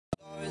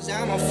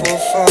I'm a fool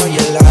for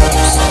your love.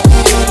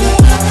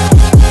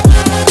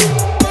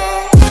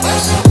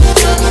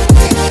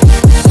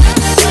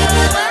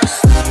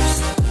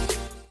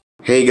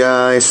 Hey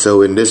guys,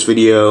 so in this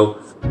video,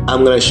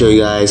 I'm gonna show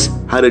you guys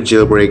how to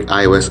jailbreak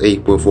iOS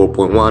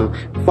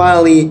 8.4.1.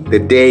 Finally, the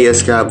day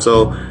has come.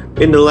 So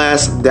in the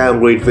last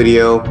downgrade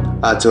video,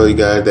 I told you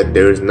guys that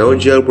there is no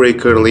jailbreak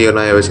currently on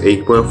iOS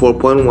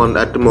 8.4.1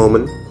 at the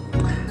moment.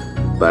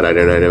 But I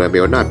don't know if it might be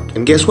or not.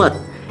 And guess what?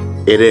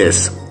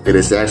 It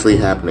is actually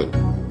happening.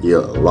 The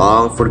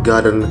long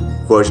forgotten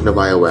version of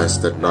iOS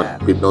that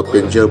not been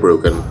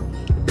jailbroken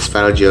is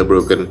finally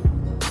jailbroken.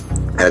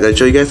 And I'm gonna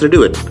show you guys how to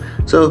do it.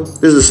 So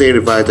this is the same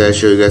device that I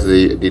showed you guys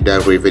in the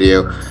downgrade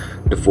video.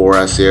 The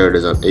 4S here, it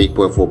is on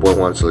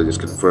 8.4.1, so let's just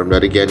confirm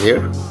that again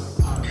here.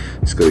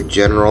 Let's go to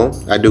general.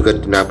 I do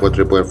get the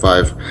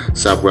 9.3.5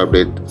 software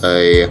update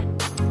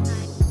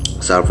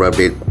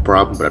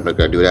problem, but I'm not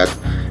gonna do that.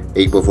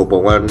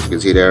 8.4.1, you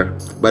can see there.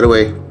 By the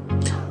way,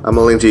 I'm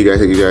gonna link to you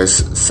guys if you guys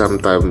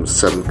sometimes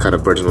some kind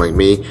of person like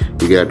me,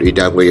 you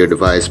downgrade your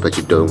device but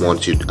you don't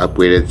want to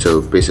upgrade it.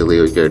 So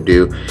basically what you're gonna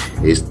do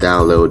is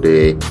download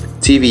the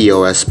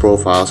tvOS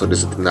profile. So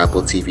this is the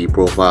Apple TV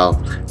profile.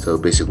 So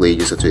basically you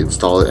just have to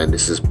install it, and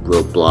this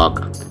will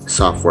block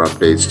software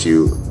updates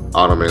to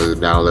automatically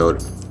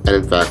download and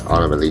in fact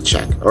automatically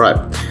check. Alright,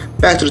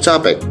 back to the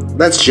topic.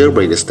 Let's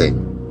jailbreak this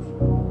thing.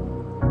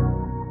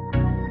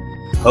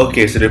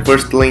 Okay, so the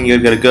first link you're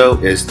gonna go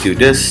is to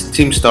this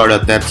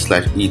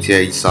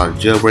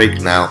teamstar.net/eta-jailbreak.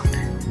 Now,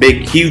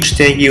 big huge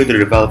thank you to the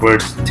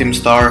developers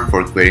Teamstar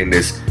for creating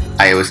this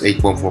iOS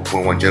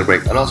 8.4.1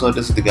 jailbreak, and also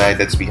this is the guy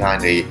that's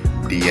behind the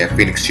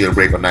Phoenix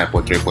jailbreak on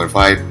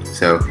 9.3.5.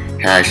 So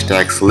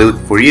hashtag salute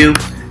for you,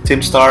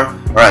 Teamstar.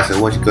 Alright, so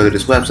once you go to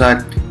this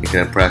website, you're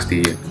gonna press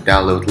the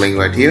download link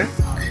right here,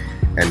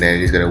 and then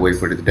you're just gonna wait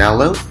for it to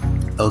download.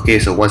 Okay,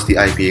 so once the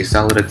IP is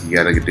downloaded, you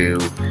gotta do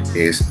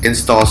is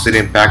install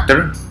cydia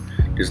impactor,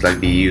 just like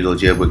the usual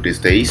jailbreak these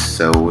days.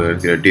 So what we're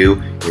gonna do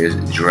is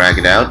drag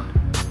it out,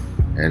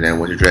 and then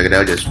once you drag it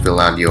out, just fill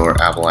out your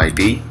Apple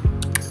ID.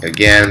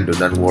 Again, do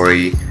not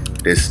worry,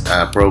 this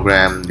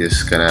program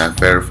is gonna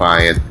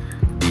verify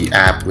the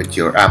app with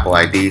your Apple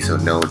ID, so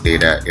no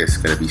data is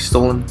gonna be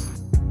stolen.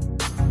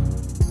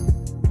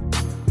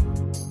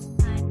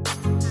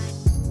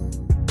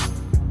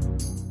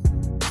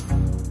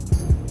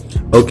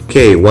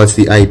 Okay, once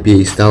the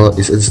IP is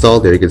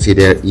installed, there you can see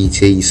there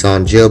ETA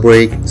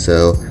jailbreak.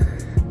 So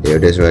there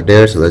it is right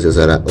there. So let's just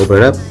open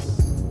it up.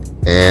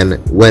 And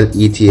when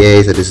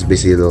ETA, so this is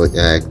basically like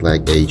a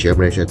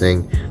jailbreak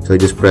thing. So you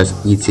just press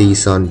ETA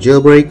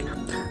jailbreak.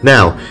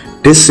 Now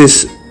this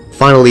is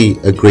finally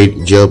a great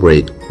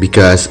jailbreak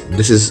because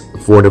this is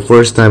for the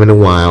first time in a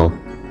while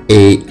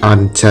a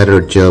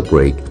untethered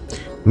jailbreak.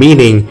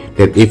 Meaning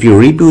that if you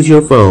reboot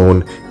your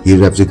phone,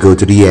 you'd have to go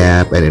to the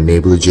app and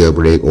enable the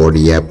jailbreak, or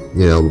the app,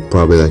 will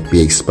probably like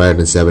be expired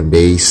in 7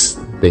 days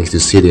thanks to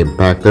cydia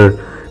impactor.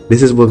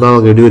 This is not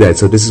gonna do that.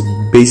 So this is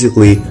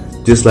basically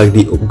just like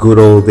the good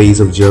old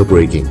days of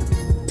jailbreaking,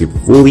 the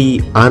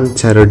fully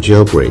untethered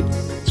jailbreak.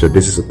 So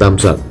this is a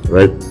thumbs up,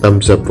 right?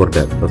 Thumbs up for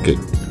that. Okay,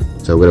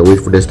 so I'm gonna wait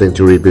for this thing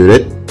to reboot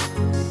it.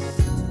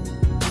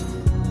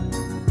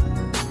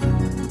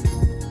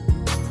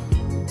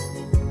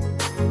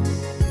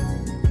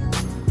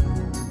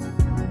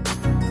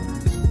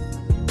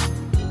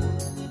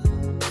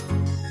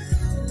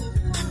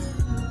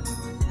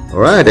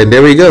 Alright, and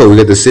there we go. We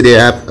got the cydia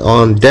app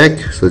on deck.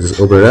 So just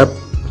open it up.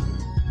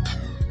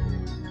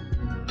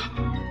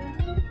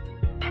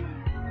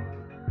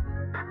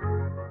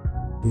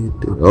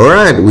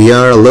 Alright, we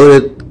are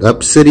loaded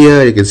up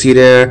cydia. You can see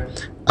there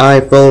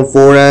iPhone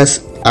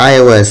 4S,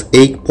 iOS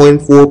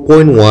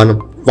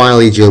 8.4.1,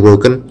 finally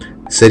jailbroken.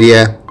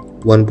 Cydia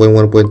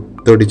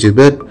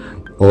 1.1.32-bit,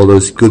 all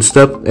those good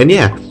stuff. And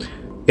yeah,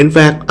 in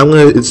fact, I'm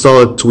gonna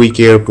install a tweak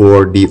here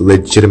for the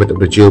legitimate of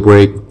the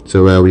jailbreak.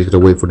 So we have to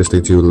wait for this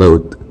thing to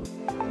load.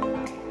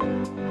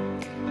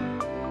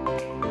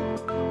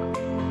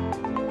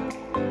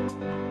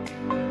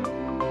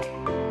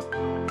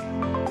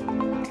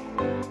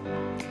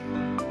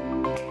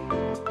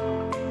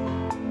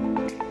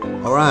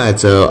 Alright,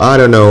 so I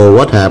don't know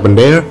what happened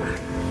there,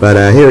 but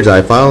here's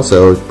iFile,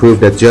 so proof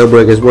that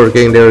jailbreak is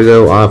working. There we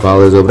go,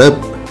 iFile is opened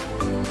up.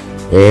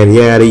 And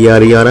yada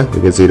yada yada. You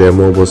can see the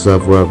mobile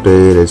software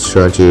update is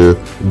trying to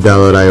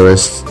download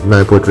iOS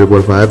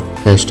 9.3.5.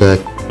 Hashtag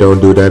don't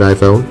do that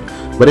iPhone.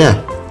 But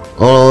yeah,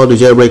 all the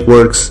jailbreak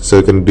works, so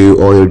you can do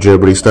all your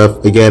jailbreak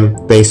stuff. Again,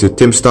 thanks to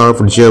Teamstar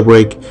for the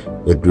jailbreak.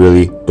 It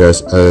really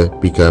does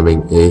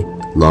becoming a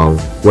long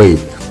wait.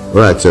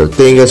 Alright, so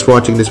thank you guys for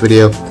watching this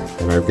video,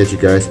 and I'll catch you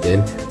guys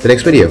in the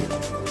next video.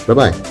 Bye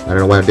bye. I don't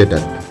know why I did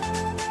that.